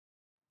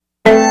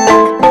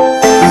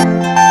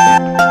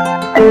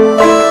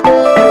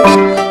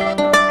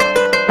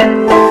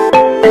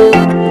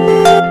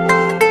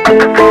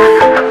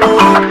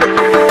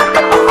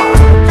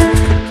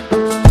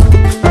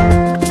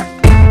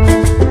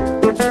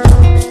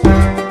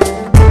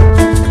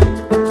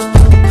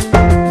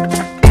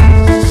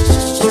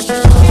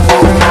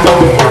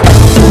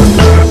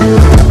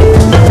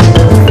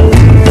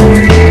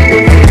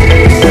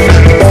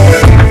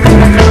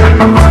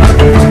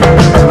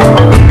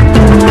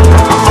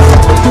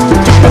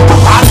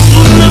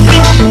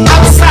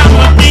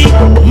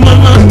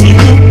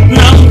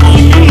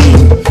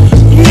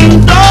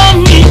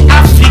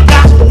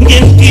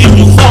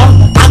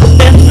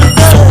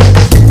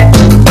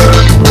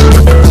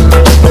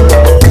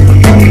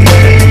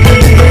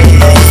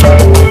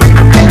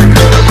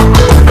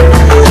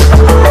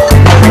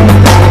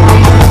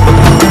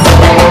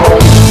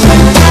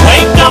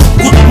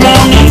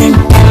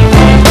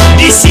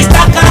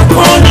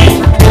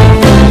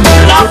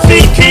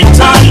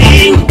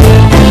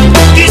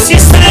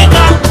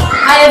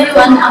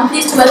everyone, I'm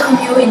pleased to welcome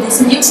you in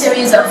this new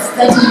series of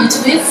 30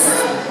 Minutes With.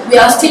 We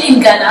are still in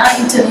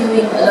Ghana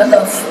interviewing a lot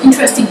of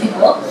interesting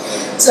people.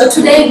 So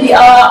today we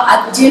are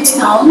at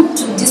Jamestown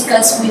to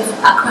discuss with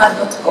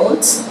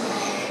aCCRA.Wote.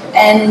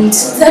 And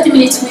 30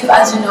 Minutes With,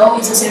 as you know,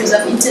 is a series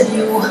of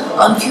interviews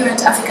on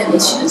current African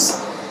issues.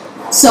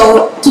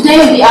 So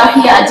today we are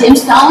here at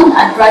Jamestown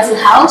at Brazil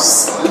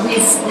House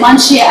with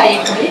Mantse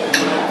Aryeequaye.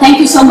 Thank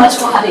you so much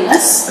for having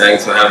us.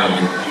 Thanks for having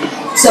me.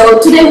 So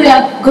today we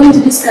are going to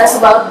discuss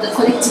about the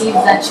collective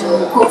that you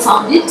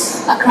co-founded,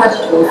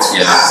 aCCRA.Wote.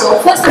 Yeah. So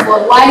first of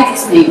all, why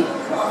this name?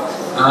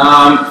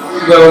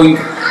 Well,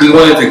 we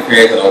wanted to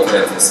create an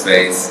alternative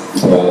space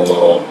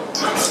for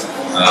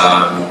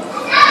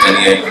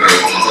Ghanaian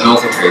creators and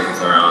also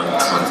creators around the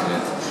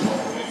continent,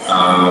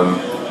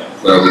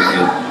 where we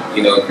can,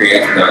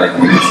 create without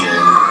inhibition,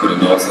 but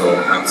then also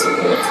have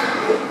support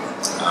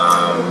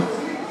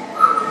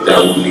that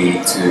will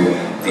lead to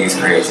these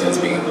creations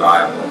being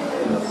viable.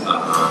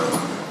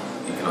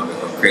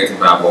 Creative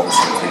viable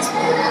opportunities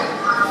for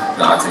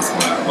the artists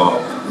more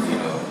involved,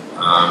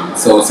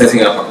 so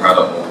setting up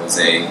aCCCRA.Wote was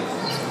a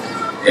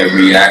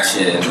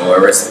reaction or a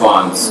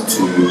response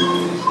to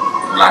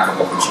lack of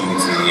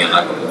opportunity and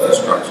lack of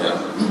infrastructure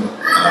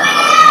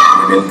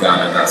within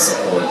Ghana that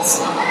supports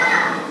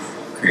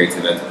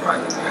creative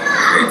enterprises and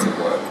creative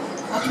work.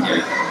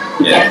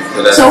 Okay.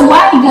 So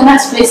why Ghana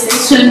Space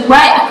Station?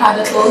 Why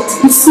aCCCRA.Wote?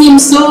 It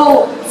seems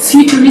so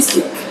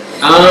futuristic.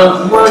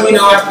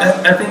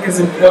 I think it's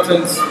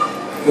important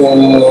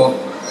for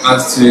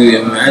us to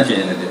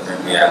imagine a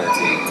different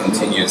reality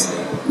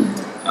continuously,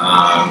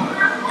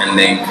 and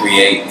then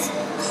create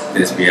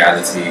this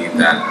reality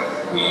that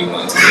we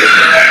want to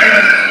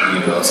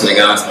live in. So the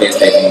Ghana Space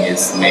Station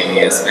is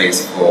mainly a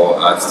space for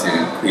us to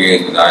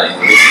create without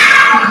inhibition.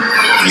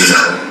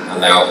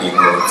 Allow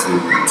people to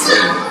dream.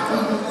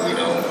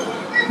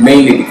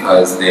 Mainly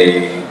because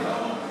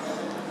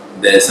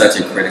there's such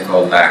a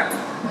critical lack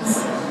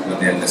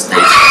within the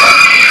station.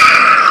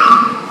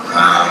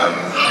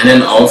 And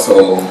then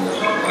also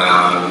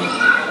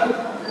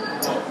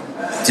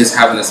just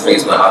having a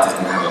space where artists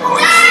can have a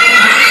voice,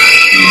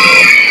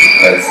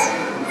 because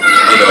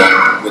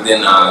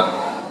within our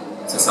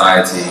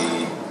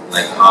society,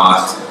 like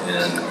art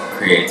and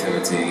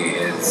creativity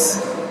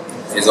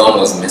is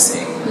almost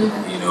missing,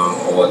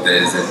 or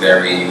there's a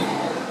very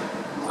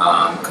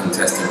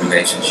contested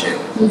relationship,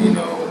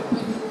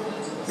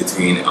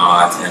 between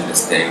art and the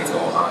state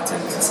or art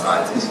and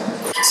society.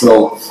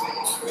 So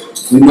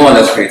we more or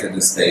less created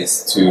this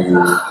space to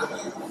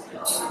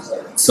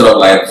sort of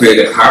like create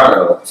a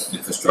parallel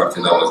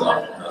infrastructure that was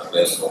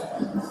available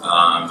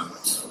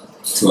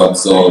to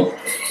absorb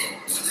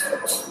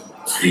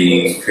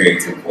the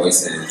creative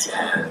voices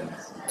and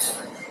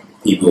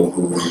people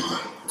who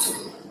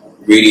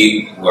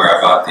really were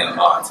about their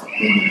art,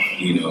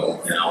 and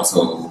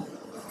also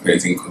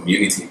creating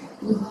community,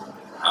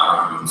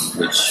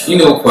 which,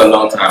 for a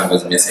long time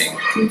was missing,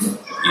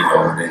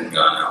 within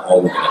Ghana,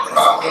 or within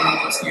aCCRA where we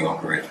mostly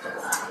operate.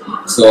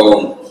 So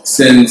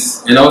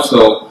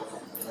also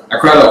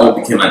aCCRA.Wote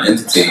became an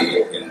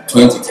entity in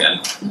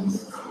 2010,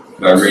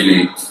 but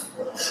really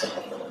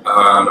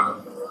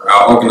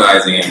our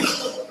organizing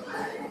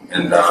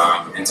and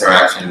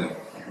interaction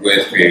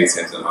with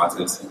creatives and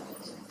artists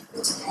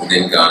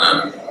within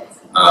Ghana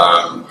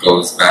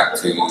goes back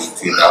to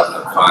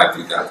 2005,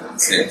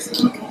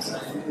 2006.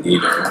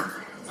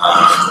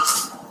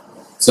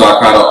 So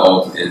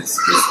aCCRA.Wote is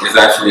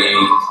actually,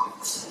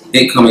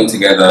 it coming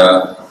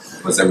together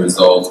was a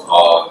result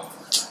of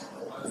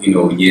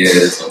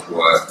years of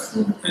work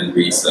and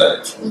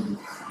research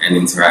and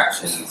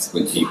interactions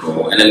with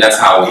people, and then that's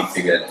how we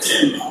figured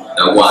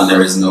that one,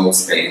 there is no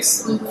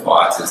space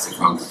for artists to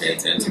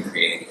congregate and to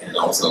create, and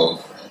also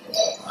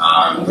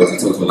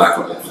there's a total lack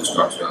of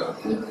infrastructure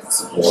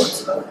support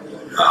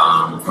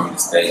from the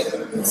state.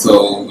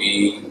 So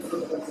we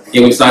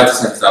decided to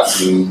set it up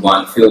to,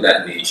 one, fill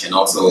that niche, and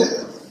also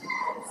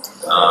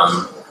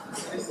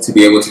to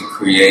be able to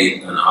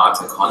create an art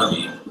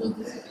economy,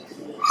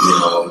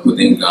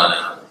 within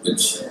Ghana,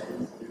 which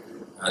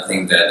I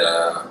think that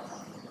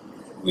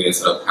we're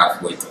sort of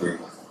halfway through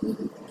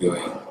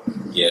doing.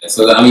 Yeah,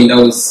 so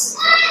those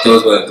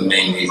were the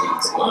main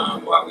reasons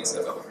why we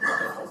set up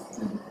aCCRA.Wote.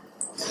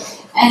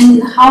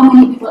 And how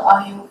many people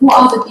are you? Who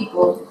are the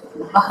people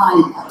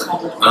behind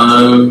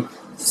aCCRA.Wote?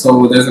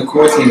 So there's a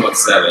core team of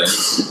 7.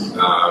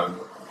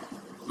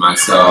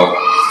 Myself,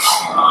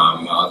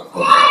 my other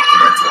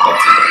co-director,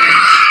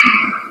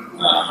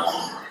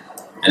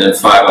 and then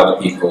 5 other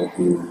people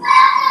who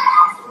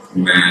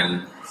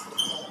man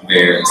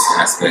various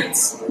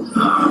aspects,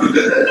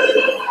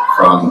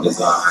 from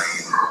design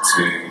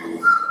to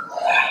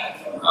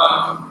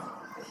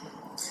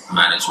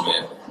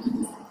management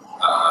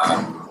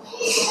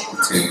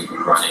to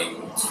running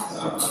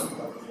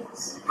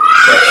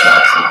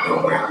workshops and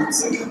programs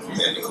in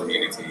the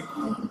community.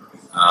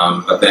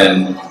 But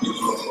then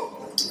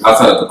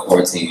outside of the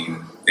core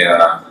team,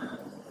 there are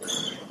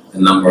a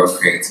number of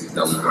creatives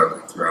that we work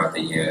with throughout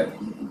the year,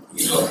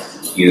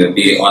 either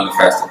be it on the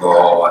festival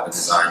or at the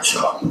design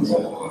shop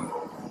or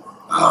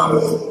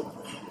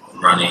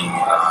running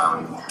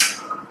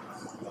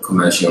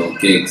commercial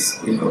gigs,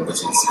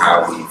 which is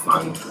how we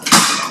fund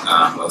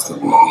most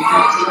of what we do.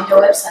 On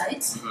your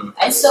website,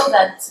 I saw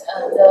that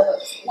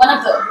one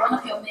of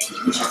your main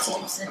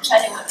initiatives, the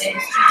Chale Street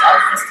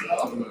Art Festival,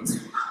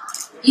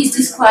 is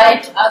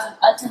described as an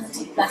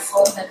alternative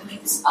platform that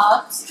brings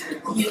art,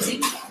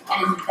 music,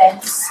 and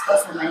dance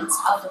performance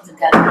out of the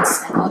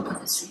galleries and out of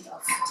the street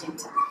of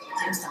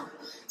Jamestown.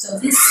 So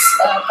this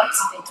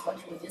participates what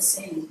you were just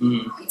saying.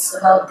 It's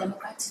about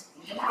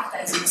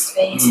democratizing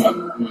space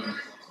and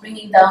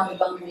bringing down the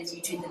boundaries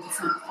between the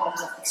different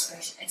forms of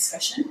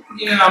expression.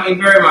 Yeah, I mean,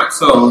 very much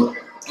so.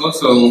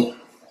 Also,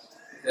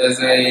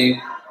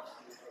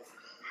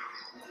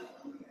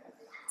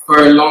 for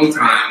a long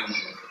time,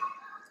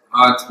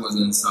 art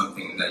wasn't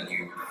something that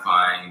you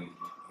find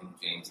in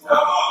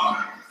Jamestown.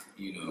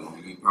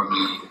 You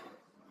probably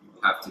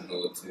have to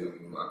go to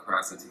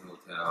aCCRA City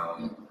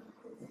Hotel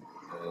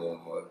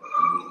or the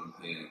Moving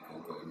Pig or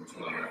Golden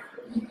Chale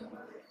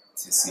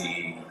to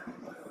see,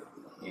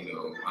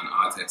 an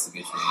art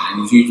exhibition.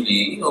 And it's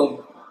usually,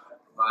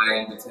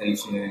 by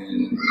invitation,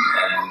 and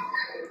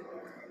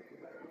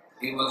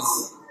it was,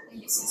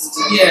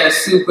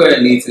 super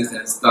elitist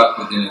and stuck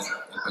within a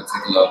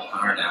particular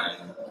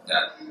paradigm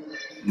that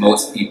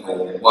most people,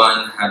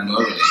 one, had no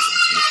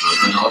relationship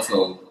with, and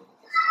also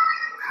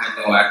had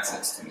no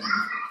access to.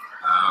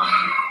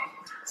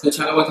 So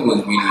Chale Wote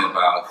was really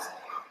about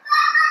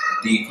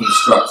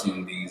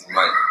deconstructing these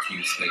white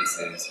cube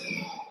spaces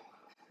and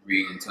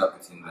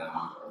reinterpreting them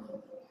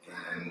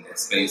in a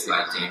space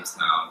like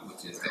Jamestown,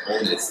 which is the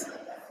oldest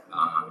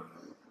part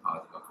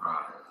of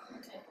aCCRA.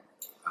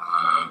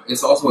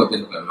 It's also a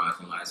bit of a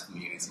marginalized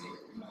community,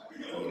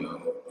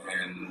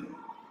 and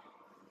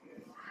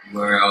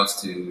where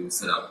else to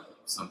set up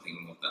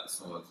something of that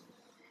sort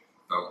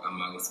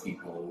amongst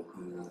people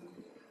who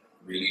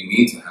really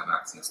need to have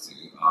access to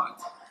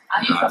art.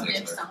 Are you from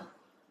Jamestown?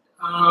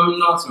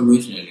 Not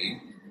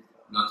originally,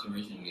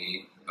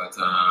 but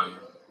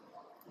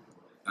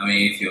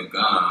if you're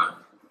Ghana,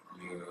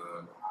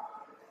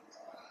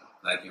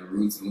 your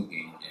roots will be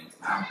in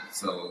Jamestown.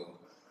 So,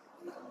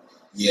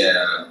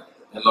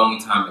 a long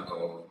time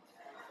ago,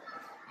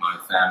 my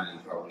family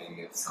probably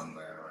lived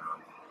somewhere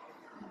around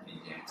in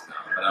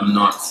Jamestown, but I'm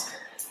not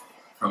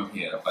from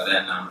here. But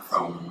then I'm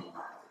from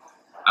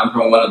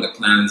one of the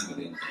clans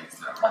within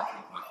Jamestown.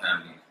 My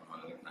family is from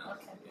one of the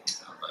clans within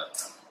Jamestown, but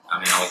I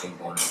wasn't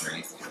born and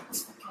raised here.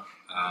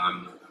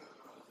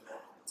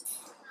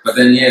 But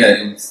then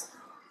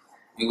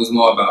it was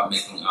more about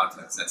making art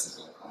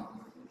accessible,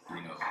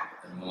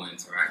 and more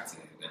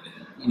interactive,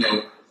 and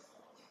then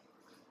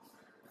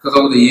because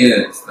over the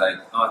years,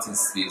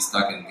 artists be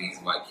stuck in these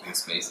white cube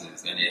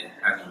spaces, and it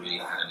hasn't really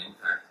had an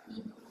impact,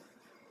 on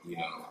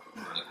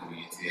the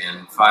community.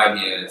 And 5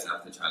 years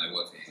after Chale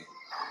Wote,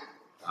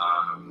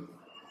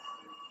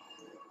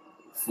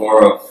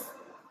 4 of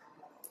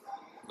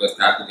West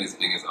Africa's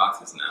biggest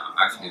artists now,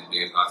 actually the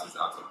biggest artists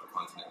out of the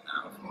continent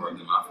now, 4 of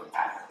them are from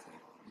Chale Wote.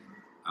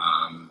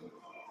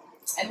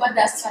 And what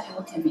does Chale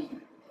Wote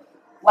mean?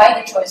 Why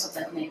the choice of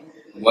that name?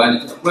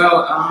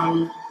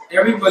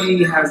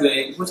 Everybody has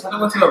Chale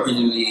Wote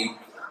originally,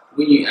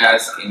 when you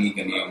ask any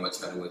Ghanaian what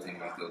Chale Wote means,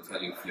 they'll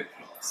tell you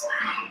flip-flops.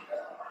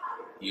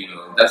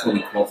 That's what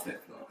we call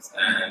flip-flops.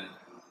 And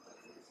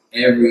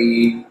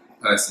every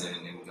person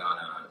in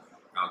Ghana,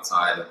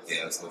 outside of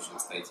their social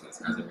status,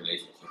 has a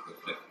relationship with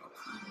flip-flops.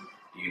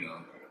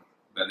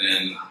 But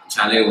then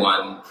Chale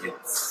one,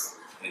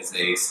 it's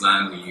a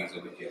slang we use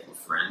over here for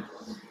friend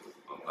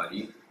or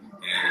buddy.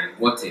 And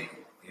Wote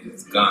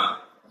is Ghana,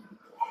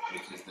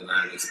 which is the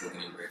language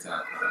spoken in Greater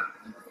Accra.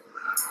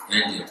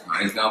 And it's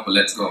Ghana for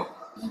let's go.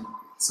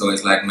 So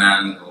it's like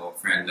man or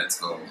friend, let's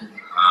go.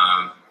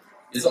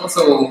 It's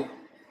also,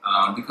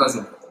 because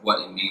of what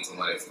it means and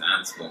what it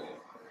stands for,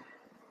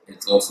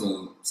 it's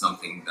also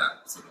something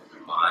that sort of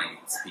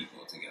binds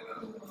people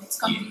together.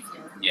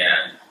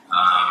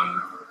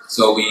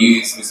 So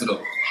we sort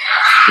of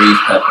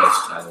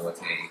repurpose Chale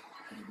Wote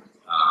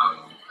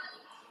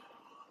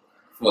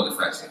for the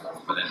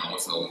festival, but then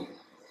also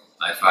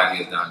 5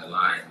 years down the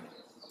line,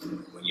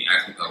 when you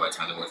ask people about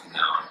Chale Wote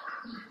now,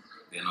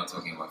 they're not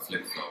talking about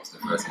flip-flops. The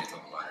first thing they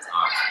talk about is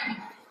art.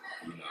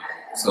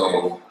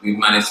 So we've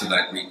managed to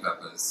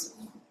repurpose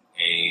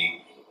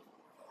a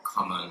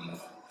common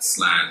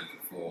slang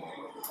for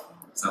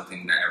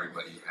something that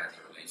everybody has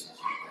a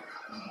relationship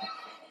with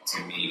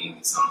to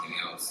mean something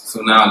else.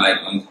 So now,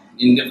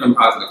 in different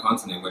parts of the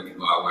continent where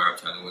people are aware of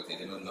Chale Wote,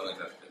 they don't know it's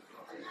a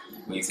flip-flop.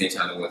 When you say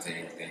Chale Wote,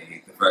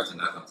 the first thing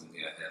that comes into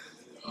their head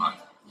is art.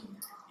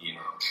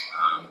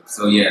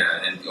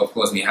 And of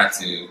course we had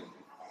to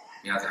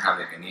have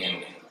a Ghanaian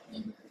name.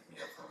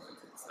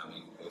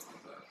 Those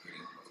things are pretty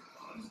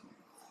important.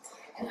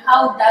 And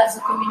how does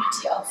the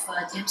community of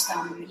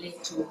Jamestown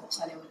relate to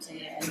Chale Wote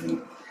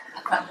and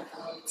Accra?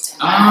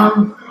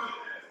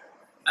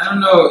 I don't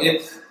know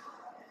if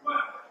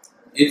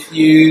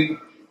you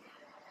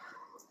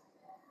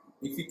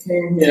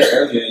came here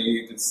earlier,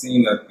 you could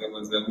see that there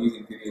was a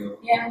music video.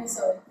 Yeah, I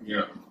saw it.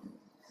 Yeah.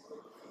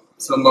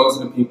 So most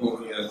of the people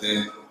here,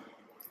 they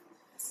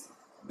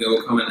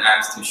will come and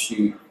ask to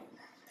shoot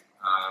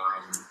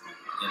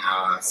in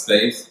our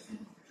space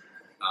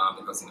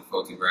because of the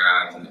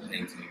photographs and the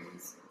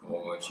paintings,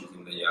 or shoot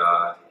in the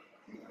yard.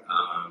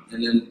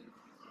 And then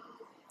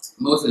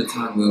most of the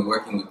time we're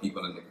working with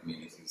people in the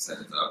community to set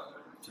it up.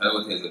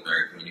 Chale is a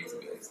very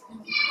community-based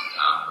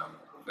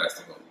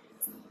festival.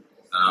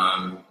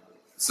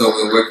 So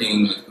we're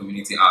working with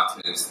community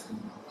artists,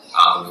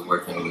 we're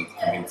working with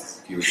community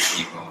security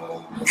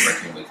people, we're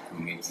working with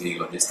community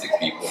logistic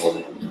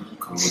people,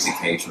 community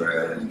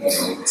caterers, you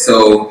know.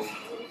 So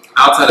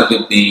outside of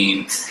it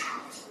being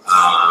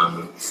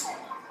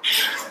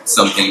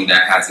something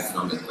that has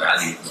economic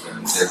value for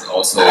them, there's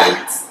also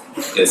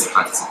this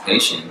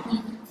participation,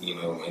 you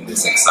know, in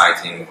this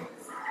exciting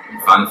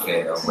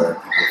funfair where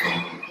people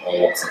from all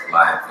walks of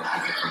life and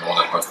people from all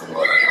across the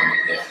world are coming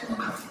here.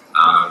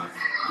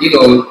 You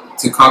know,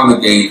 to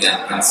congregate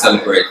and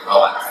celebrate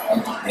art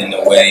in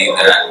a way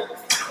that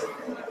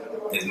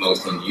is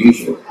most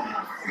unusual,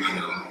 you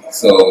know.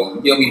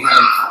 So yeah, we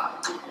have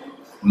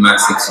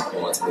massive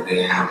support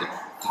within the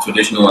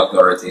traditional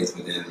authorities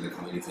within the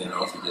community, and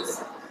also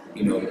just,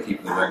 you know, the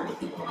people, the regular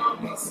people in the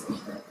community.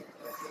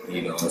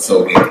 You know,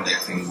 so we're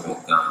connecting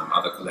with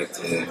other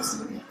collectives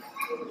in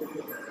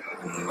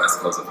the west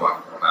coast of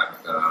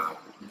Africa,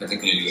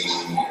 particularly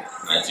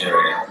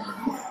Nigeria.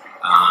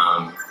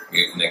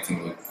 We're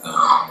connecting with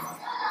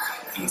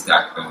East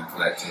African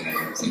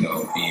collectives, you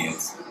know, be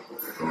it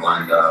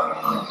Rwanda,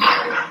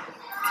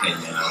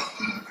 Kenya,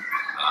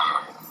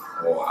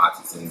 or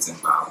artists in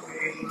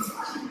Zimbabwe,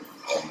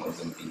 or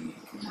Mozambique,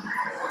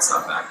 or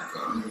South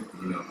Africa,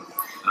 you know.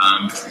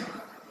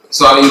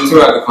 So I mean,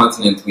 throughout the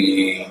continent,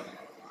 we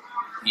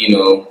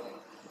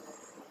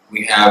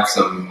have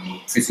some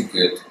pretty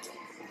good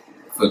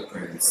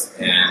footprints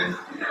and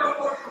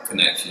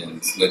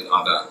connections with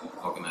other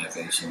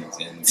organizations,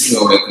 and you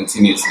know, we're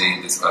continuously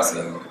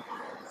discussing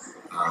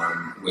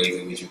ways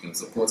in which we can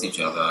support each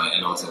other,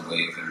 and also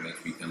ways in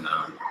which we can,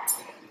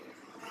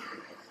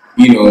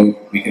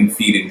 we can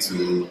feed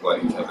into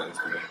what each other is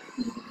doing.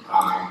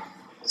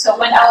 So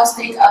when our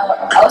states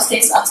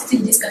are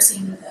still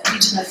discussing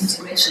regional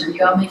integration,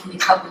 you are making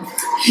it happen.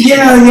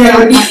 Yeah.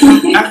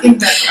 I think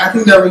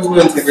that regional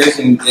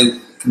integration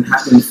can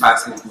happen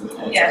faster through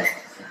culture,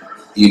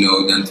 you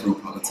know, than through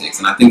politics,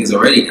 and I think it's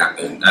already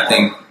happened. I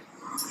think,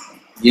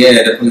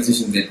 the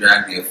politicians, they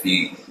drag their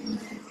feet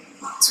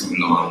too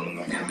long,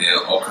 and there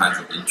are all kinds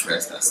of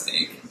interests at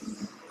stake.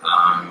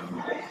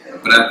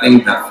 But I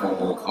think that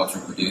for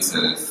cultural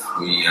producers,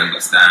 we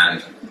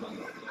understand,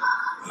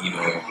 you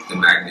know, the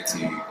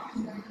magnitude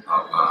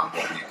of what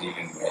we're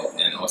dealing with,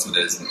 and also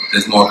there's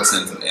more of a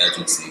sense of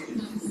urgency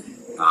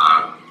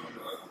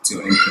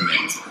to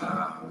implement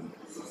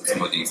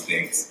some of these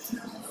things.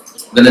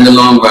 But in the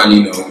long run,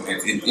 you know,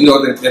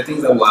 the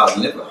things that will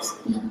outlive us,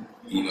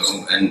 you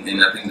know, and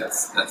I think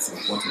that's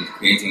important.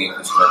 Creating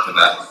infrastructure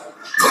that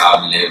will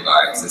outlive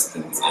our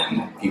existence,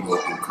 and people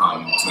who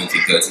come 20,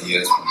 30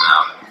 years from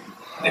now,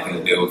 they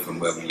can build from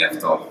where we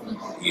left off,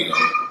 you know,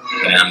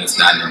 and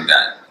understanding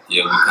that,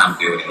 we can't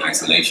build in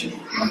isolation,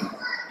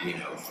 you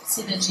know.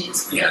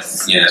 Synergies.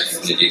 Yes,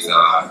 synergies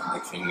are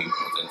extremely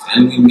important,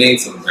 and we made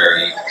some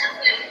very,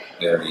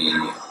 very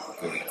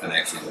good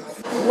connections.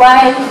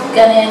 Why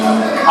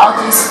Ghanaian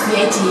artists,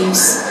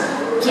 creatives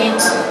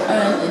can't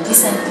earn a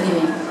decent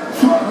living?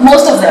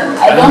 Most of them.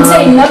 I don't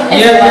say not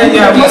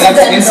everyone.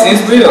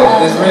 It's real.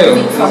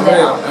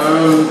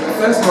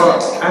 First of all,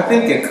 I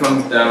think it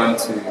comes down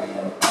to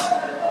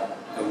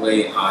the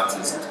way art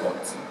is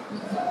taught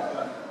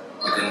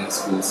within the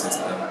school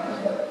system,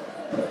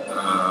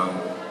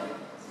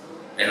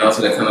 and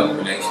also the kind of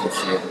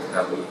relationship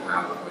that we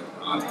have with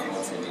art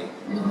culturally,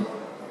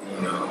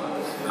 you know.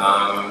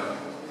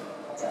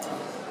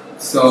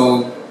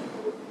 So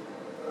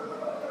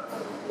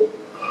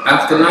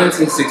after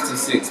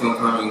 1966, when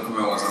Kwame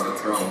Nkrumah was on the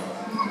throne,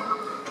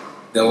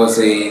 there was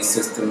a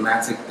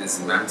systematic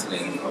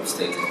dismantling of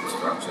state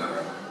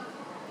infrastructure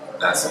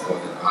that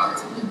supported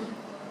art,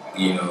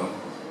 you know,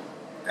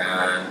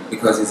 and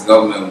because his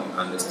government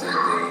understood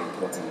the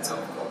importance of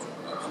cultural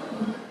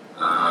production.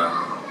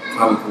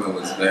 Kwame Nkrumah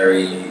was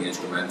very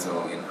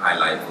instrumental in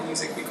highlight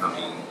music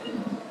becoming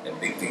a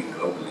big thing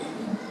globally,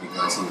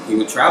 because he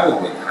would travel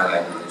with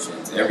highlight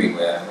musicians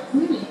everywhere.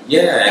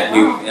 Yeah,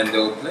 and they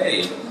would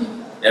play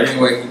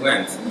everywhere he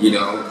went, you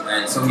know,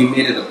 and so he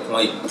made it a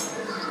point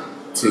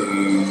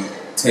to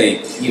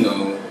take, you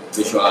know,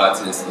 visual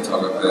artists,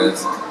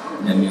 photographers,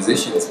 and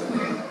musicians with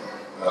him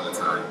all the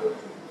time.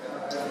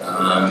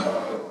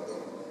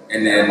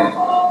 And then,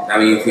 I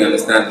mean, if you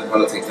understand the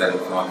politics that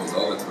informed his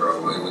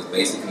overthrow, it was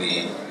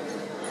basically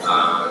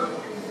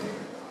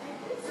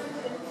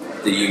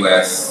the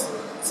U.S.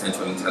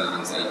 Central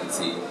Intelligence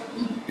Agency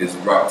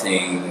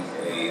disrupting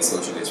a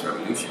socialist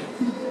revolution,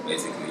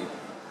 basically.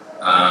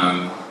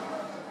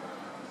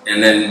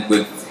 And then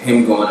with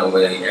him going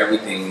away,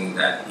 everything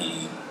that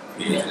he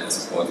created and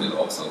supported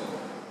was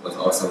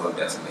also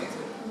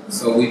decimated.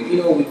 So we've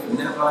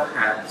never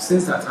had,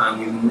 since that time,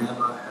 we've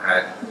never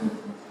had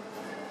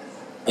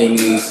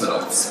any sort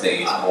of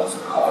space or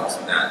support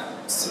that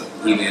sort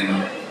of even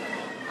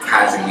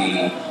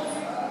casually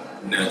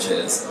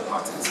nurtures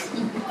artists,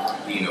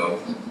 you know.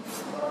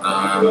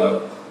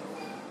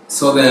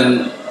 So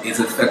then it's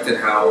affected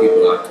how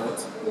people are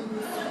taught,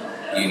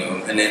 you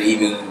know, and then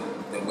even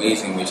the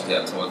ways in which they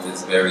are taught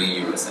is very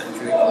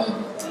Eurocentric,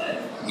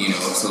 you know,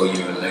 so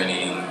you're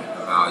learning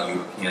about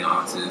European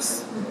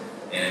artists,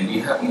 and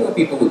you have, you know,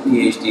 people with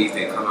PhDs,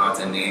 they come out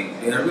and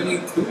they are really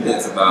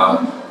clueless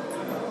about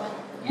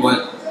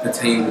what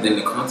pertains within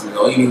the continent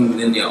or even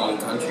within their own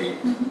country,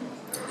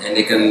 and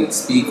they can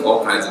speak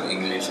all kinds of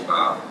English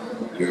about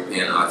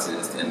European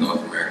artists and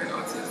North American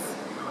artists,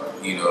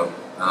 you know.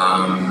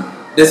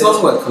 There's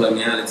also a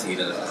coloniality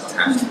that is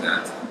attached to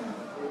that.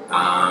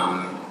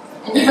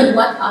 And even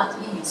what art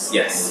is.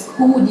 Yes.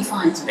 Who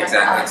defines what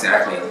art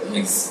exactly.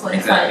 is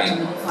qualified to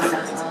be defined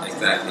as art.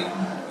 Exactly.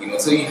 You know,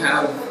 so you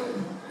have,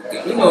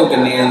 you know,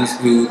 Ghanaians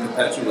who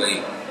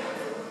perpetuate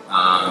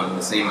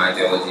the same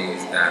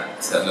ideologies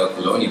that settler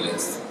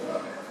colonialists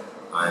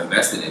are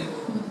invested in,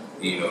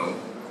 you know,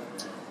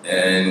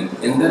 and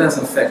that has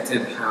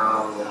affected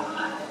how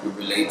we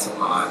relate to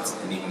art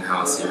and even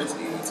how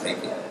seriously we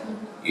take it.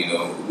 You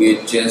know,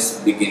 we're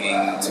just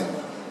beginning to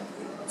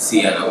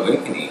see an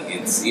awakening.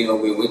 It's, you know,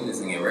 we're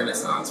witnessing a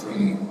renaissance,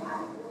 really.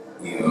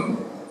 You know,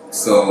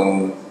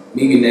 so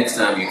maybe next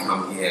time you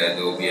come here,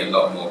 there will be a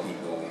lot more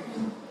people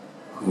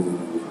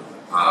who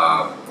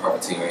are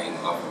profiteering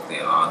off of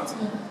their art.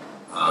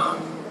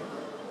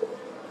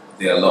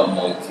 There are a lot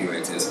more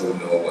curators who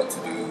know what to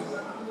do,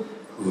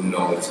 who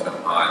know sort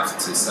of art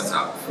to set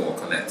up for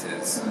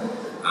collectors.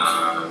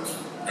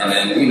 And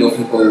then, you know,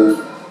 people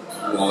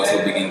will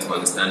also begin to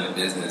understand the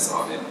business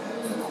of it.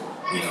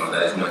 You know,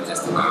 that it's not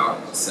just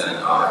about selling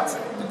art,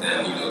 but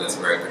then, you know, there's a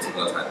very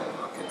particular type of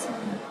market,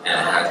 and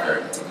it has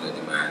very particular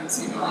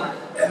demands, you know.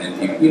 And then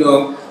people, you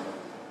know,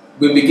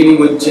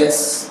 we're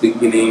just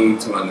beginning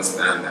to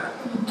understand that.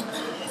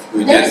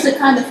 There's a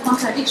kind of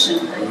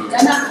contradiction. Like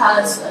Ghana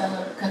has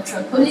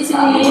cultural policy,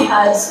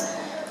 has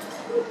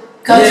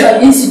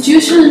cultural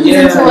institutions,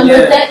 and so on.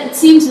 But that, it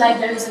seems like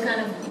there is a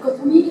kind of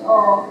dichotomy,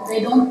 or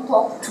they don't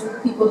talk to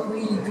people who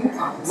really do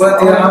art. Well,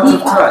 they're out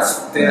of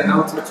touch. They're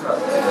out of touch.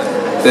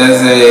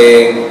 There's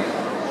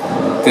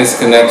a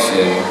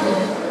disconnection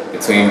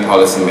between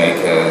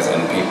policymakers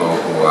and people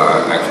who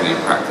are actually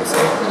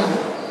practicing.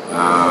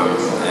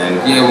 And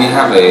yeah, we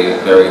have a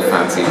very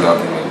fancy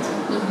document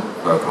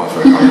for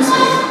cultural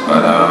policy,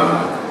 but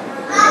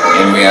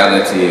in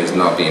reality it's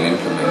not being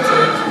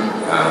implemented.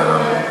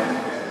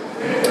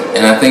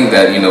 And I think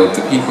that, you know,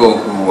 the people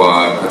who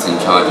are put in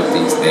charge of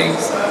these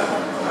things,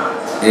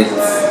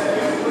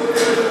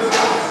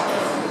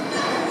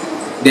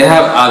 they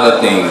have other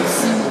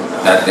things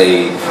that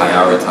they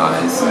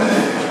prioritize,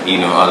 you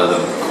know, other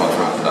than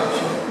cultural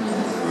production,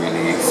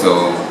 really.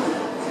 So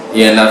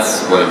yeah,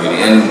 that's what it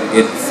really, and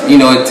it's, you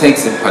know, it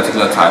takes a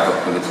particular type of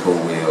political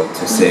will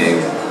to say,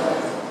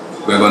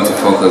 we're going to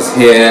focus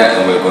here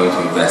and we're going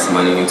to invest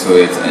money into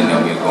it, and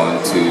then we're going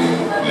to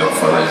look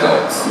for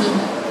results.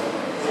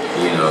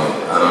 You know,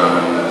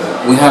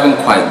 we haven't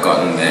quite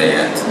gotten there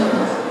yet,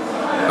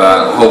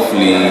 but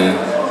hopefully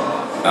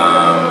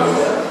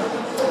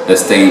the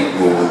state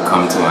will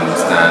come to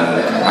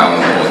understand how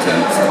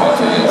important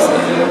culture is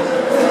in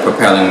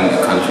propelling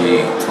the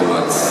country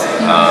towards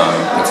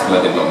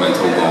particular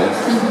developmental goals,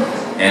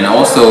 and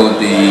also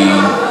the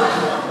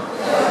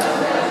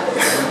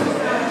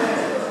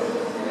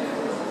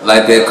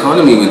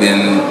economy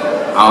within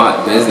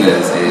art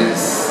business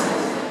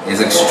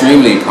is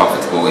extremely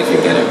profitable if you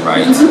get it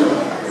right.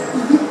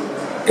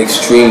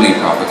 Extremely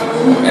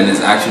profitable, and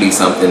it's actually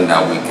something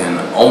that we can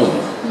own.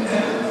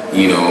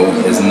 You know,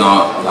 it's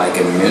not like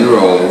a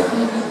mineral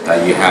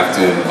that you have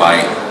to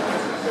invite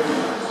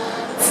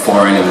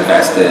foreign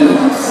investors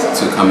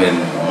to come and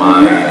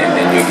mine, and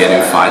then you're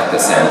getting 5%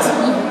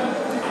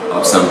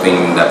 of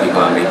something that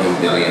people are making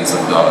billions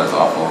of dollars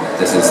off of.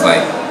 This is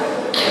like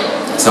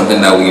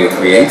something that we are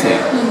creating,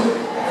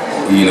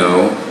 you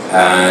know,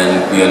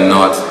 and we are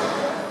not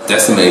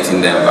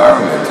decimating the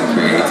environment to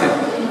create it,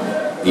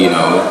 you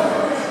know.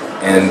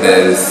 And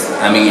there's,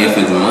 I mean, if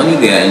it's money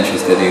they are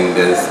interested in,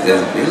 there's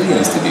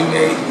billions to be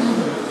made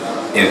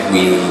if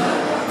we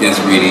just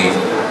really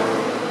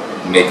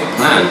make a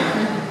plan,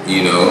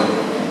 you know.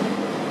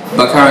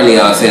 But currently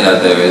I'll say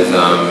that there is,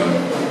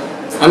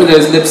 I mean,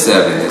 there's lip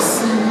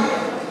service,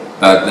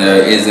 but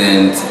there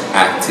isn't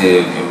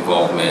active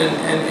involvement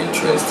and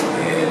interest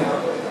in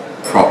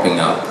propping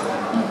up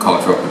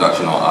cultural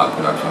production or art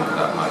production for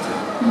that matter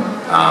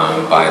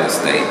by the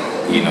state,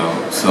 you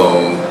know.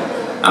 So,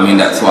 I mean,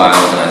 that's why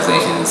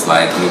organizations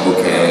like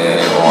Nubuke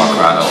or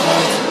aCCRA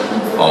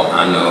or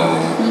ANO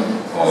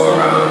or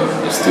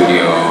the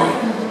Studio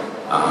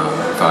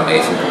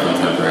Foundation for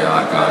Contemporary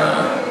Art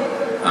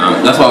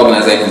Ghana, that's why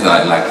organizations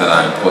like that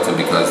are important,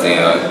 because they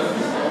are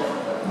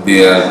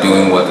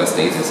doing what the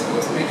state is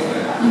supposed to be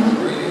doing,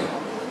 really.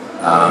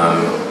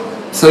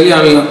 So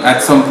yeah, I mean,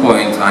 at some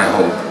point I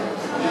hope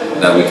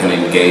that we can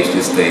engage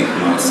the state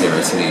more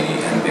seriously,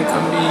 and there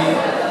can be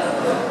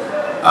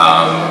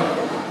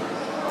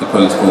the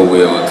political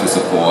will to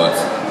support,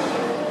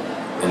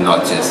 and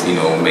not just, you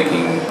know,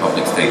 making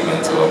public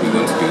statements or we're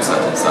going to do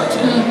such and such,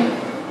 and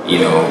you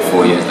know,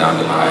 4 years down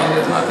the line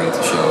there's nothing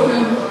to show.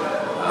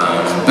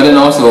 But then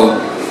also,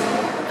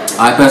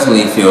 I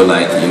personally feel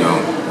like, you know,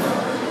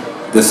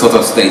 the sort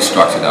of state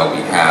structure that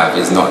we have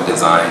is not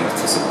designed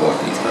to support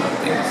these kind of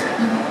things.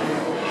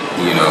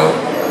 You know,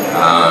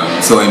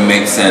 so it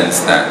makes sense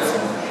that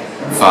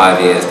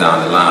 5 years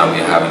down the line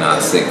we're having our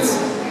 6th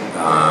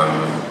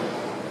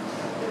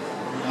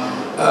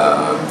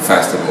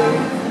festival,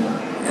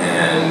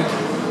 and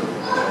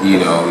you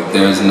know,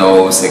 there is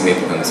no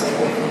significant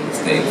support from the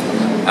state.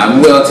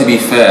 And well, to be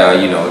fair,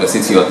 you know, the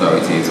city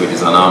authorities, which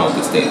is an arm of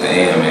the state, the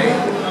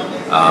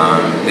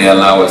AMA, they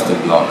allow us to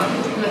block.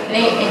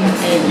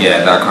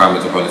 Yeah, the Accra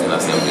Metropolitan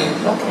Assembly.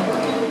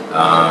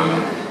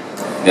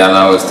 They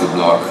allow us to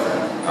block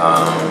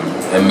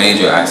a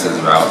major access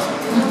route,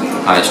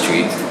 High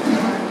Street,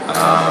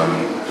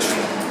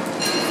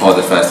 for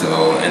the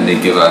festival, and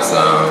they give us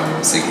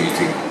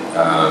security,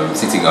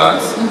 city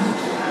guards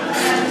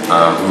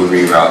who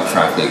reroute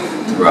traffic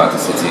throughout the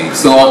city.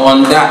 So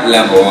on that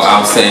level,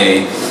 I'll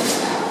say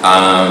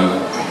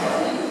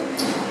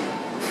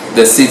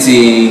the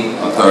city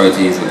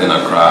authorities within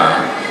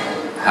Accra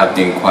have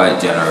been quite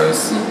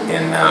generous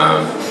in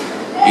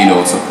you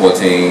know,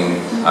 supporting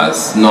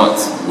us, not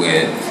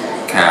with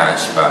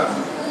cash, but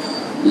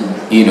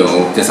you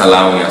know, just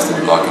allowing us to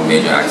block a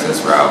major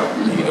access route.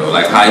 You know,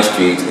 like High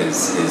Street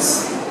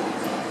is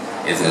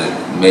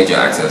a major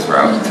access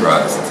route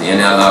throughout the city, and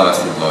they allow us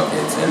to block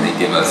it, and they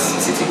give us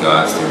city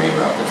guards to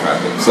reroute the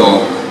traffic.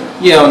 So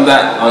yeah, on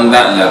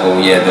that level,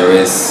 yeah, there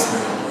is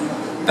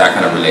that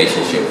kind of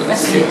relationship with the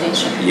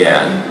city.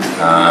 Yeah.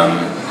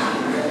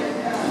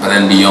 But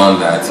then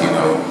beyond that, you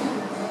know,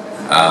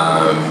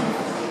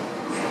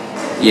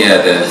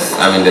 yeah, there's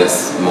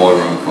more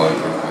room for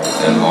improvement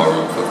and more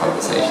room for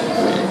conversation.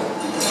 Really.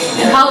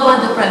 And how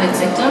about the private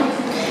sector?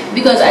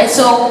 Because I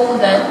saw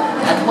that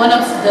at one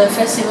of the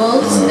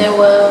festivals there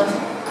were,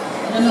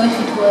 I don't know if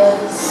it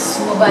was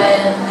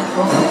mobile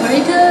network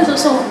operators or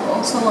so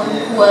on,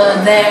 who were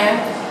there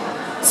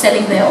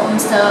selling their own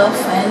stuff,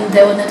 and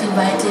they were not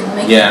invited,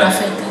 making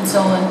profit and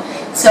so on.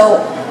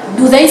 So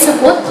do they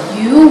support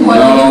you?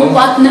 Are you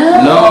partner?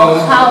 No.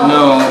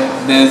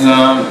 There's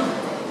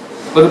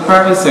for the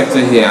private sector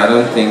here, I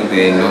don't think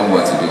they know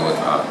what to do with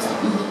art.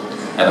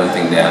 I don't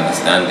think they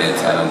understand it.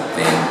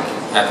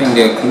 I think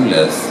they're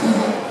clueless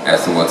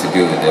as to what to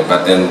do with it.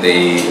 But then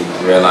they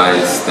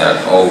realize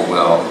that, oh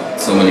well,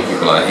 so many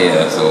people are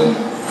here, so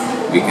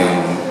we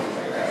can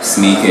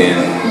sneak in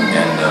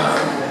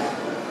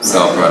and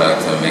sell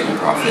products and make a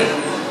profit.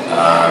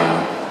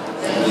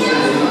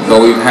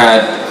 But we've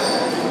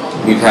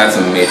had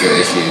some major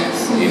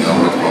issues, you know,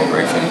 with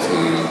corporations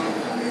who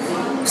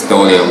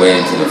stole their way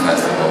into the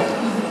festival.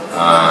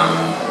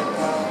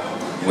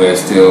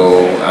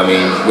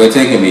 We're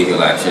taking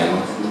legal action.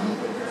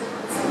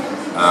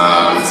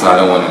 So I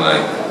don't want to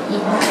like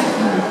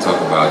talk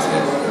about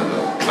it,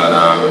 but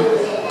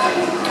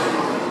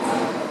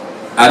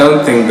I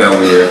don't think that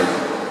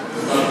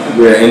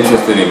we're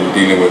interested in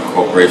dealing with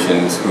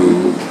corporations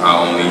who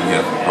are only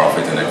here for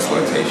profit and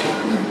exploitation,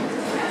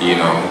 you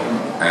know,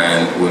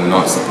 and will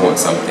not support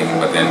something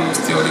but then will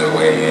steal their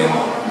way in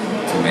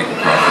to make a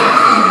profit,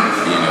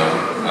 you know.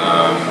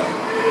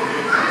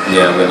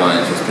 Yeah, we're not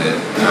interested.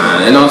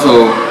 And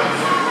also,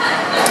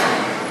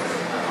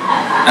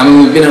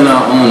 we've been on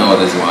our own all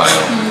this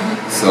while.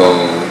 So,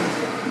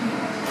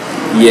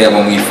 yeah,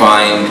 when we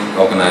find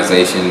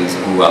organizations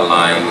who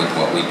align with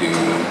what we do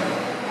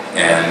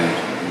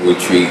and will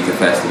treat the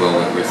festival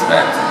with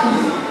respect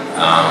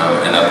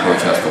and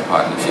approach us for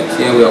partnerships,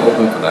 yeah, we're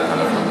open for that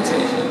kind of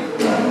conversation.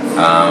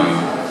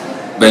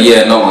 But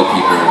yeah, not with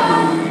people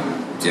who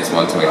just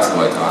want to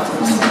exploit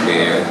artists,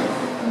 where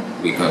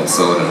we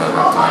console and not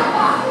have time.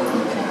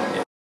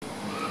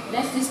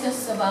 Let's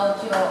discuss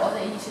about your other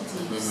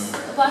initiatives.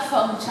 Apart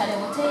from Chale,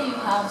 Wote, you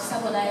have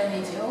Sabolai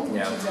Radio,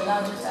 which is the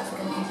largest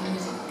African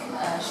music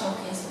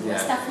showcase in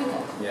West Africa.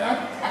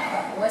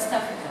 West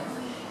Africa.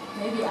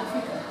 Maybe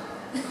Africa.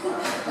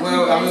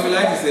 Well, we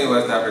like to say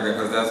West Africa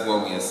because that's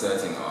what we are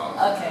searching of.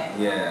 Okay.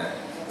 Yeah.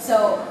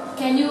 So,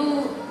 can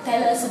you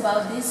tell us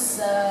about this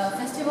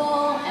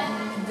festival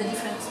and the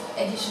different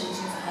editions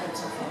you've had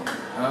so far?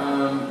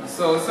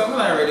 So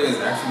Sabolai Radio is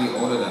actually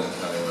older than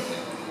Chale Wote.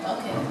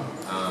 Okay.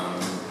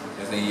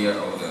 It's a year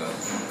older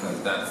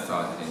because that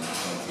started in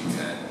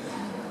 2010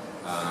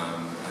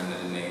 under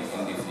the name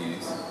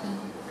Indifuse.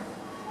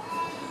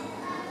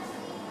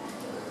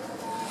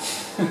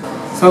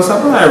 So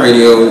Sabolai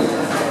Radio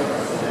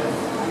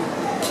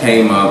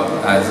came up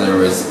as a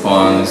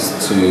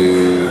response to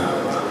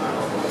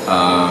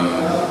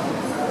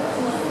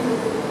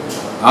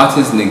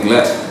artist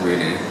neglect,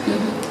 really,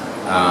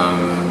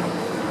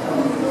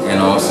 and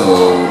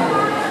also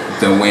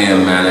the way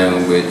and manner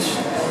in which,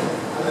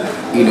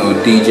 you know,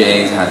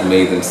 DJs had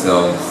made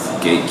themselves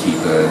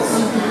gatekeepers,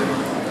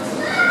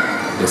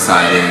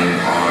 deciding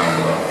on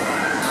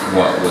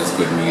what was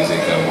good music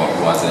and what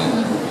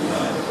wasn't.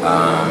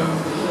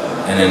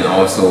 and then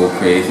also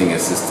creating a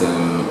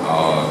system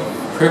of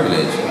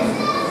privilege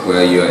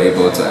where you're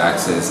able to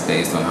access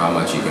based on how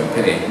much you can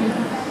pay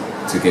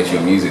to get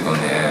your music on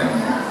the air.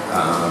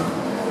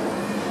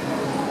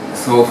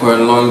 So for a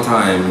long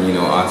time,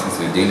 artists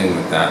were dealing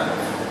with that,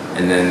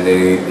 and then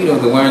they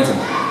weren't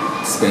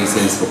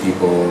spaces for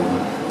people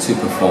to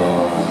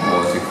perform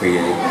or to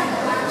create.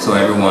 So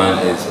everyone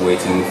is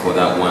waiting for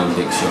that one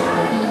big show,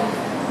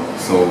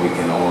 so we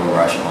can all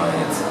rush on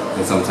it.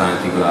 And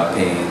sometimes people are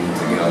paying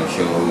to get on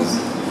shows,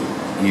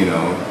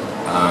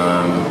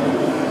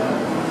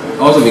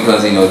 Also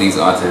because these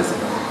artists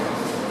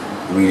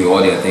really all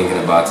they're thinking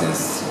about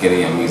is getting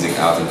your music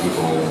out and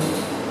people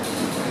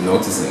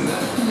noticing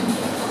that.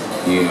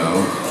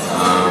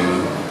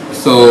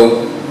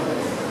 So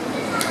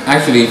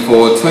actually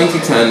for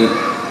 2010,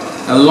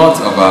 a lot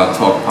of our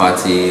top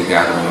party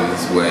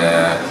gatherings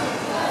were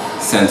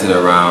centered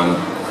around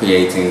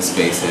creating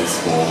spaces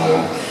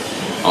for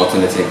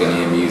alternative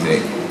Ghanaian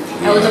music.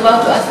 I was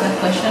about to ask that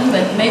question,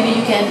 but maybe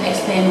you can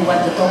explain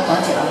what the top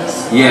party are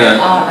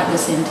at the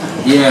same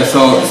time. Yeah,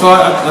 so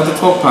at the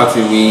top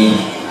party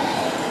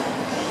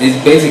it's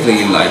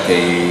basically like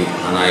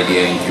an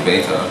idea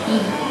incubator.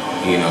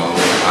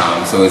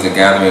 So it's a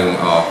gathering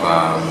of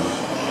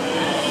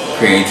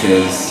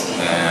creatives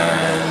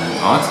and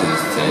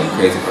artists and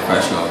creative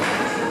professionals,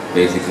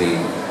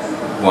 basically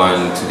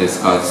to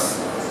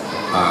discuss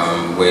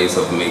ways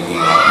of making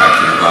our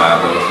practice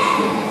viable,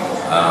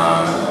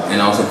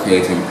 and also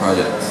creating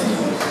projects.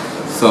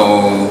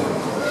 So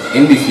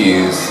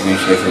InDiffuse,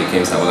 which later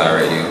became Sabolai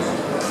Radio,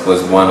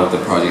 was one of the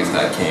projects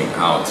that came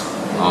out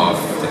of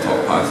the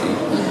top party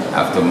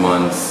after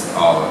months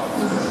of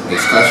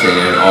discussion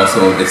and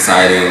also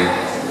deciding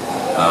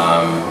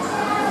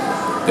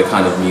the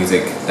kind of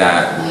music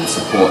that we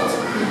support,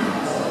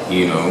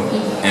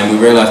 and we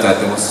realized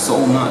that there was so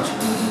much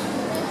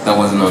that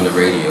wasn't on the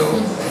radio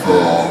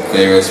for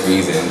various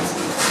reasons,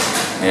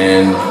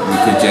 and we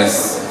could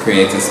just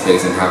create a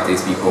space and have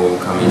these people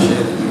come and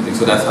share the music.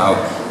 So that's how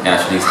it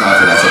actually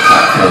started as a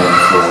platform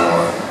for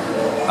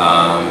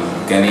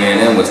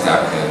Ghanaian and West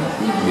African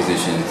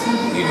musicians,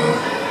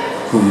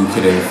 who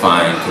couldn't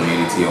find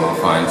community or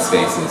find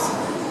spaces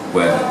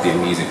where their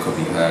music could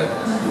be heard,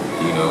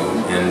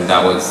 and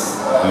that was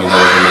the main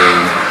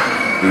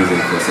reason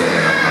for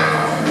setting up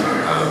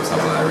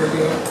Sabolai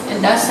Radio.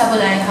 And does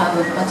Sabolai have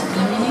a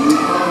particular meaning?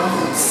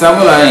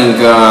 Sabolai in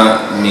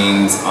Ghana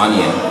means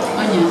onion.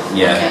 Onion.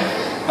 Yeah. Okay.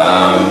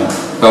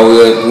 But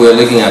we're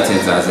looking at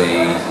it as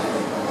a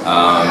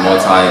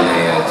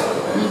multi-layered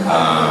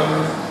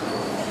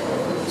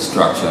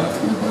structure,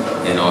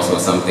 and also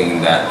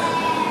something that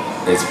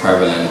is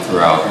prevalent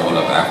throughout all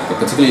of Africa,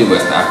 particularly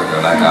West Africa.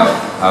 Like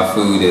our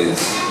food is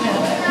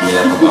made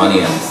up of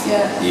onions,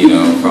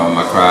 from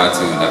Accra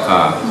to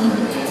Dakar.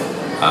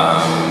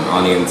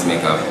 Onions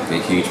make up a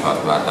huge part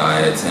of our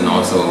diet, and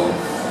also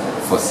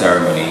for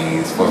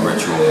ceremonies, for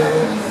ritual,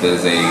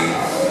 there's a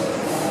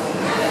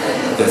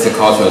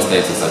cultural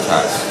status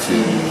attached to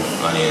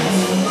onions.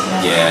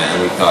 Yeah,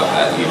 and we thought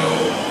that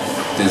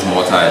this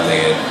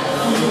multi-layered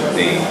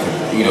thing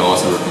could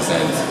also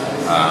represent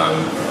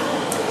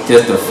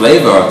just the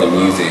flavor of the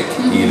music,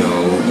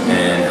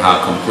 and how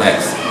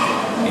complex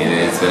it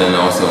is, but then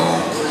also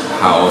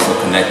how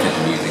connected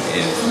the music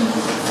is.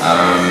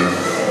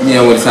 We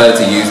decided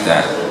to use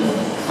that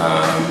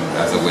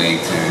as a way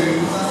to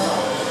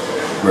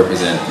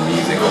represent the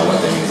music or what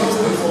the music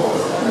stood for.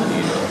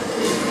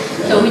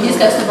 So we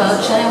discussed about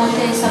Chale,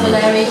 Wote,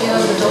 Sabolai Radio,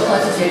 the top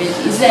party series.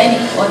 Is there any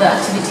other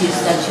activities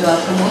that you are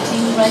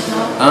promoting right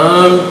now?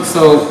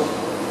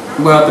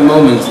 At the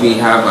moment we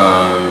have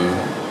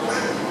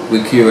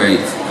we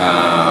curate.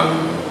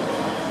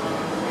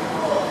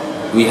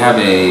 We have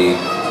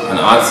an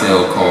art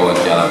sale called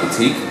Jala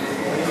Boutique.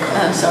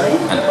 Sorry?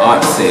 An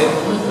art sale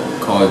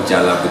called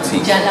Jala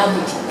Boutique. Jala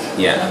Boutique.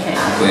 Yeah. Okay.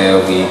 Where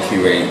we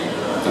curate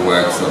the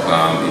works of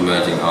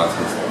emerging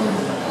artists,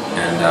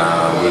 and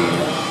we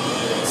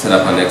set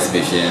up an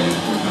exhibition,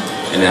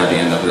 and at the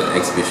end of the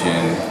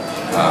exhibition,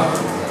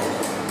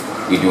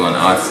 we do an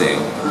art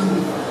sale,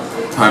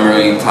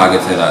 primarily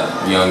targeted at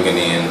young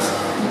Ghanaians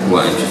who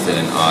are interested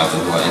in art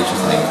and who are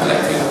interested in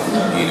collecting.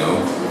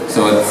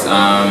 So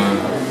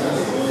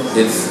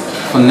it's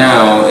for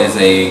now it's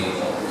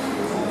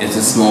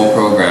a small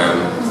program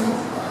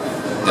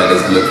that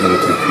is looking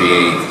to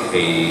create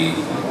a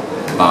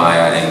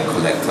buyer and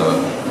collector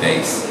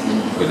base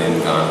within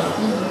Ghana.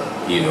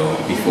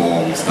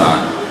 Before we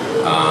start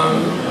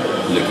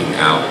looking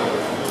out,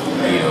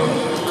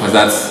 because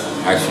that's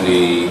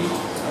actually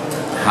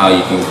how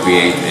you can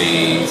create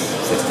a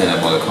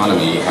sustainable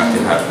economy. You have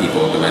to have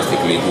people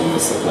domestically who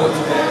support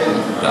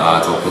the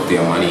art or put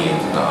their money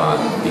into the art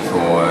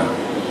before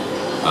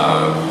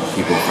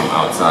people from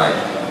outside,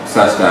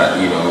 such that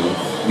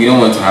we don't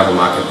want to have a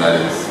market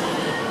that is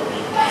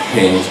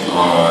hinged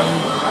on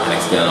an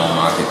external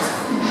market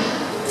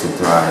to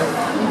thrive,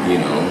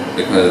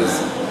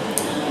 because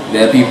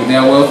there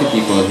are wealthy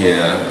people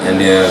here, and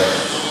there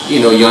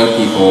are young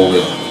people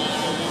with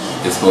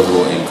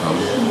disposable income,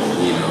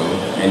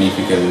 and if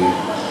you can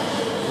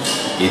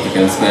if you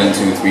can spend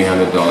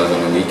 $200-300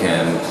 on a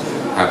weekend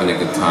having a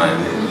good time,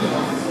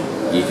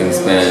 you can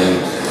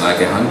spend like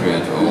 $100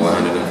 or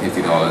 $150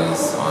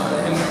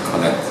 and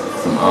collect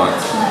some art.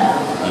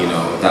 You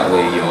know, that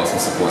way you're also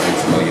supporting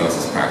somebody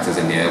else's practice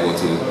and they're able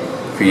to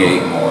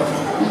create more.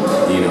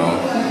 You know,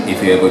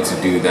 if you're able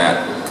to do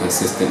that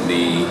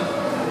consistently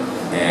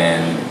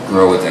and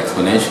grow it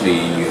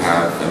exponentially, you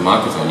have a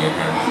market on your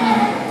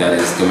hands that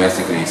is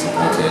domestically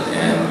supported.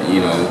 And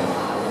you know,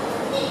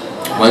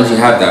 once you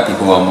have that,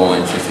 people are more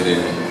interested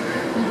in,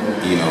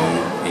 you know,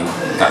 in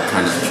that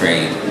kind of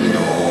trade, you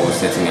know, or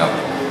setting up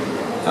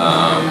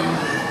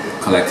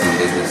collecting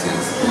businesses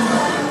and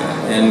stuff like that.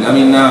 And I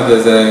mean, now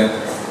there's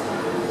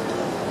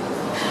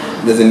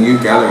a new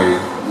gallery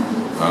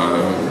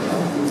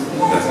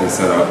that's been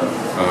set up.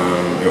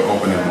 It'll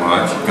open in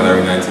March,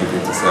 Gallery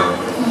 1957,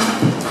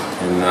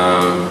 and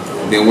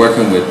they're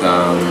working with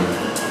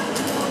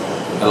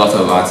a lot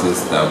of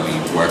artists that we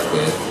work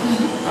with.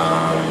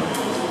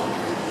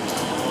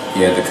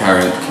 Yeah, the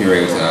current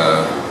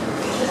curator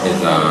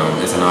is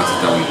an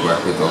artist that we've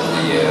worked with over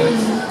the years.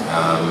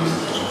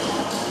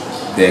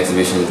 The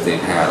exhibitions they've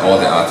had, all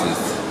the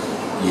artists,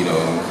 you know,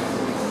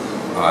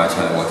 are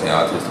Chale Wote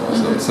artists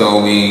also.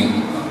 So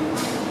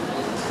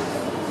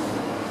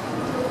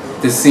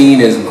the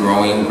scene is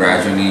growing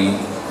gradually,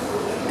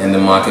 and the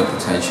market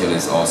potential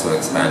is also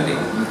expanding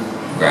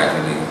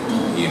gradually,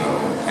 you know.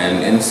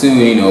 And soon,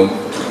 you know,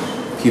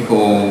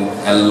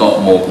 a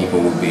lot more people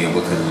will be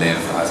able to live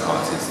as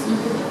artists,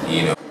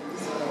 you know.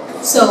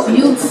 So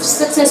you've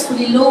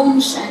successfully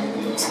launched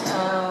and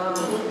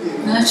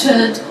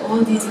nurtured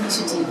all these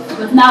initiatives.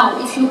 But now,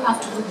 if you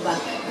have to look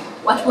back,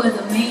 what were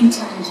the main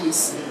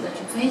challenges that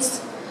you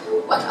faced?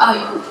 What are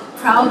you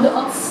proud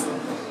of?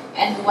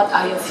 And what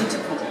are your future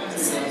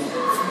projects?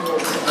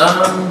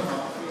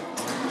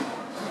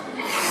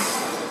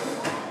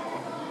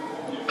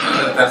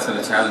 That's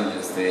the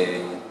challenges.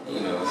 They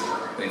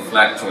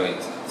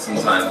fluctuate.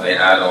 Sometimes they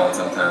add on,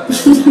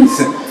 sometimes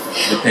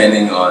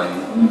depending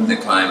on the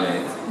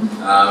climate.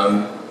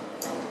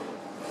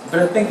 But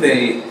I think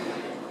the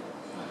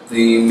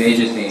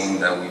major thing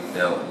that we've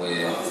dealt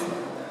with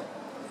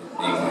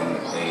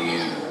has been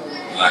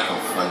a lack of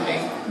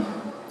funding,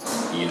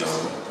 you know,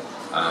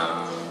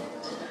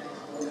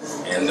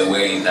 and the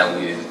way that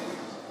we've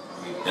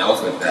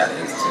dealt with that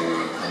is to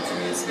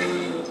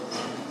continuously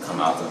come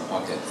out of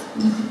pocket,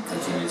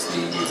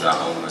 continuously use our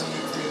own money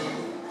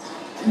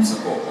to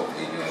support what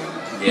we do.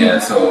 Yeah,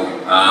 so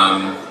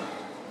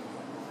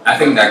I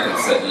think that could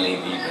certainly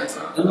be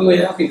better. And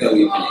we're happy that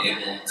we've been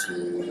able to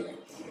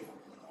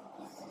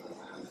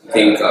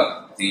think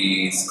up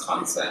these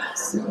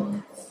concepts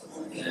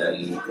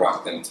and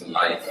brought them to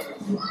life.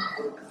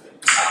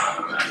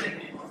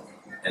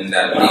 And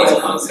that these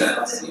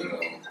concepts, you know,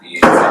 be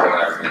it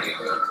Sabolai Radio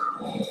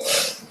or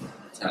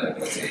Chale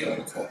Wote or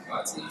the Talk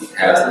Party,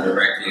 has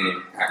directly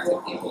impacted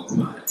people's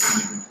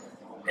lives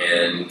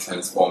and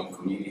transformed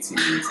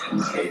communities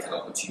and created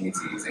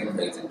opportunities and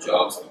created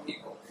jobs for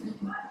people.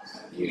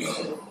 You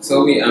know,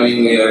 so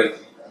we're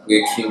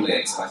extremely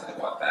excited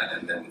about that,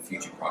 and then the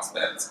future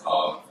prospects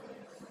of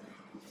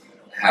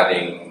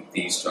having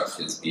these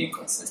structures be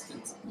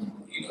consistent,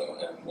 you know,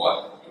 and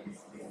what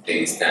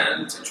they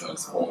stand to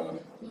transform,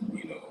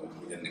 you know,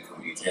 within the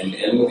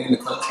community and within the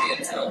country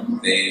itself.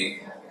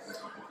 They,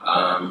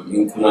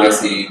 in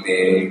Kumasi,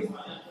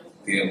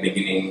 they're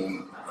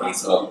beginning a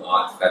sort of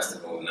art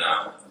festival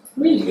now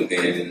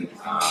within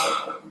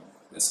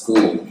the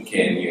school,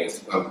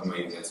 KNU, Public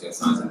University of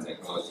Science and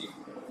Technology.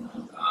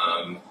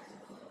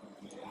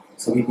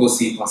 So people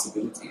see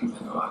possibilities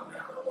in art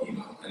now, you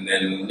know. And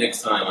then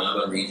next time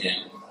another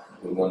region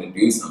would want to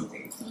do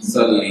something,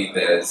 suddenly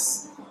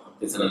there's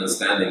an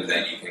understanding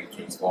that you can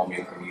transform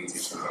your community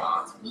through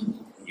art,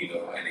 you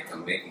know, and it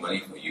can make money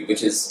for you,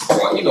 which is,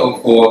 you know,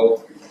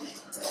 for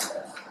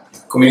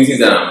communities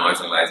that are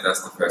marginalized,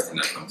 that's the first thing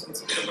that comes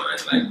into their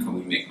mind. Like, can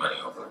we make money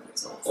off of it?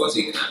 So of course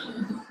you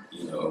can,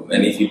 you know,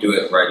 and if you do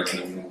it right, you can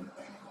even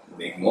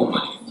make more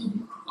money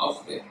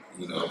off of it,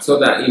 you know. So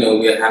that, you know,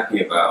 we're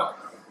happy about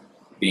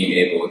being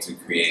able to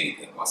create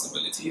a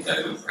possibility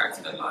that will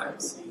impact the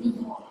lives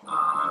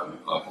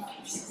of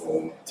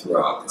people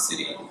throughout the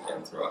city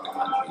and throughout the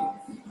country.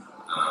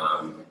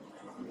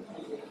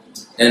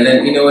 And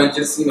then, you know, and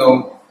just, you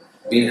know,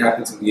 being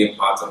happy to be a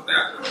part of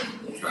that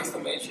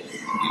transformation.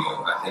 You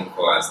know, I think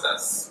for us,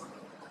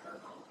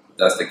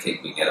 that's the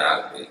kick we get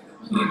out of it.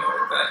 You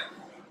know, that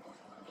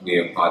we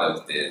are part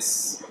of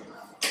this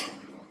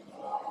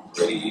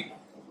really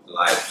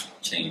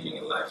life-changing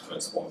and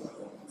life-transforming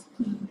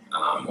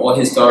or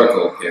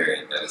historical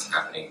period that is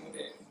happening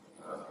within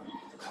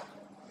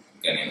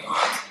Ghanaian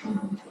art.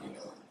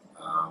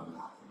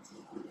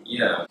 You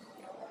know, yeah.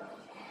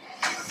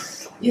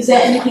 Is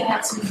there anything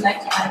else you'd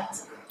like to add?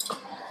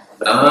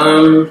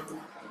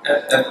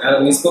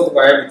 We spoke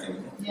about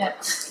everything. Yeah.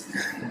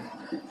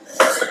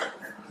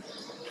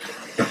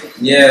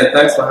 Yeah,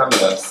 thanks for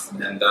having us.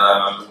 And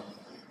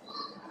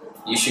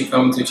you should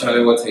come to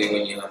Chale Wote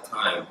when you have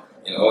time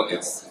in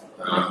August.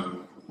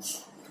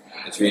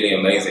 It's really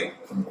amazing.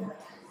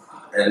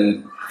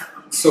 And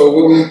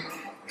so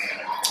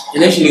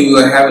initially we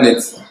were having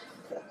it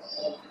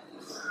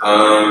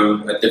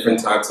at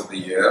different times of the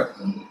year.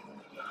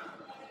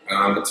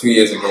 But 2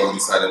 years ago we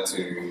decided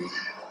to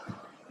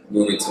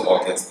move it to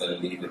August and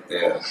leave it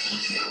there.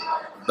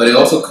 But it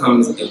also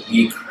comes a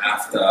week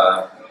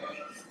after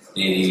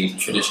the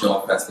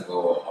traditional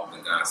festival of the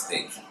Ghana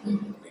state,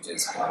 which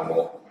is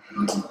Wote.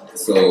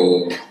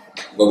 So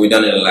what we've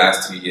done in the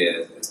last 2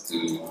 years is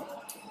to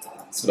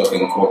sort of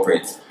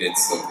incorporate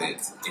bits of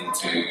it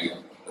into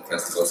the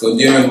festival. So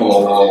during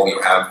Wote we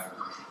have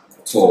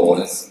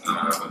tours,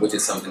 which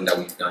is something that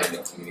we've done in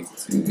the community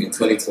too. In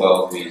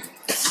 2012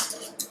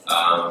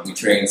 we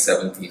trained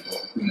 7 people,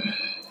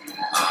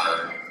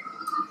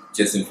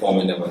 just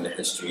informing them on the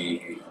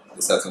history,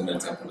 the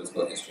settlement and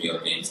political history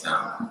of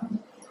Jamestown.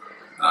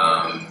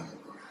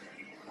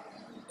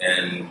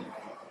 And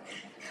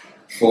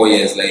 4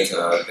 years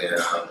later, there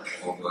are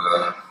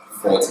over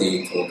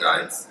 40 tour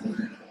guides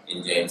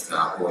in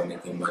Jamestown who are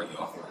making money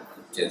off of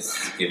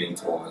just giving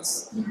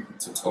tours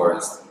to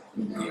tourists,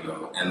 you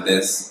know. And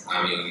this,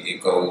 I mean,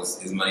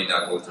 is money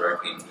that goes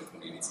directly into the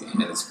community,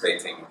 and it's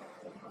creating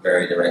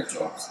very direct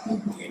jobs,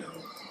 you know.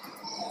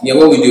 Yeah,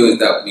 what we do is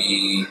that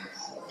we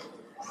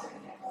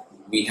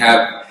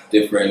have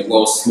different,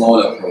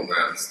 smaller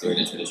programs during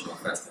the traditional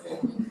festival.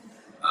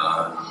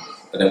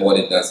 But then what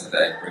it does is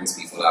that it brings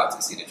people out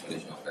to see the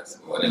traditional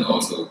festival, and then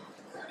also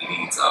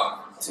leads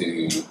up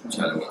to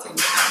Chale, Wote.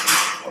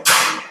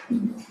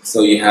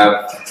 So you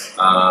have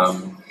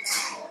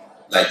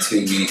like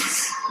 2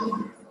 weeks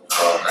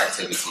of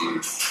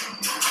activities,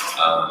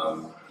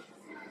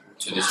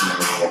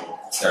 traditional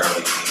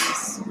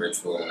ceremonies,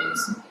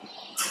 rituals,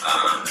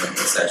 and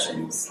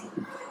processions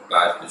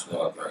by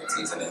traditional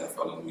authorities, and then the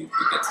following week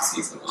we get to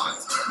see some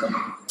art.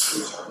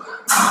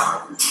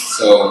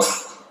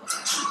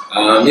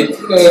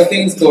 If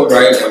things go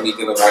right and we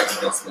get the right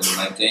investment,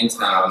 like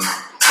Jamestown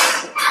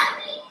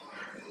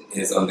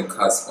is on the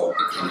cusp of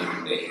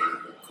becoming a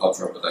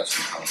cultural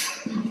production hub,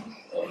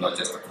 or not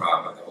just the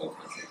crowd, but the whole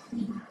country.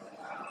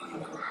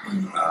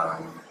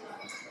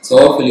 So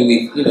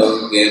hopefully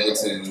we're able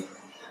to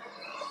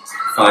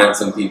find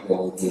some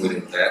people who would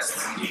invest,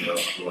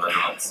 who are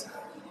not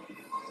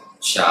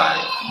shy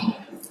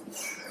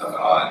of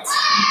art,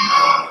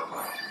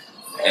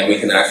 and we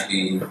can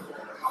actually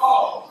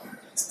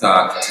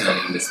start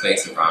turning the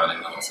space around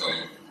and also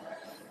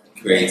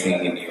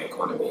creating a new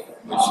economy,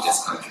 which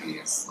this country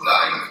is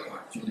dying for,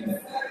 actually.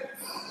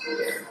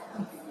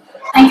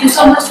 Thank you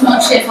so much,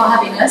 Mantse, for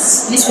having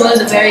us. This was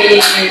a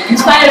very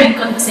inspiring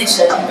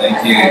conversation.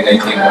 Thank you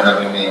for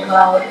having me.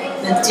 About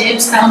the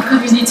Jamestown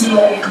community,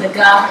 the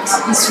Ghana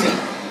history,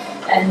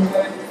 and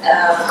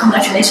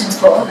congratulations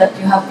for all that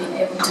you have been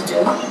able to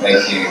do.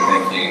 Thank you.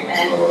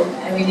 And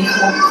I really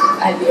hope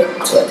I'll be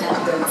able to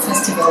attend the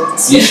festival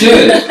this year.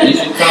 You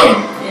should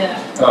come. Yeah.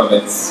 Come,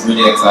 it's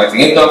really exciting.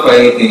 If not for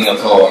anything at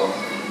all,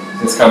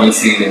 just come and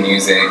see the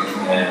music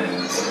and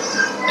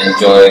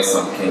enjoy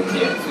some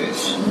kinky and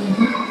fish.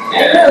 I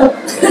will.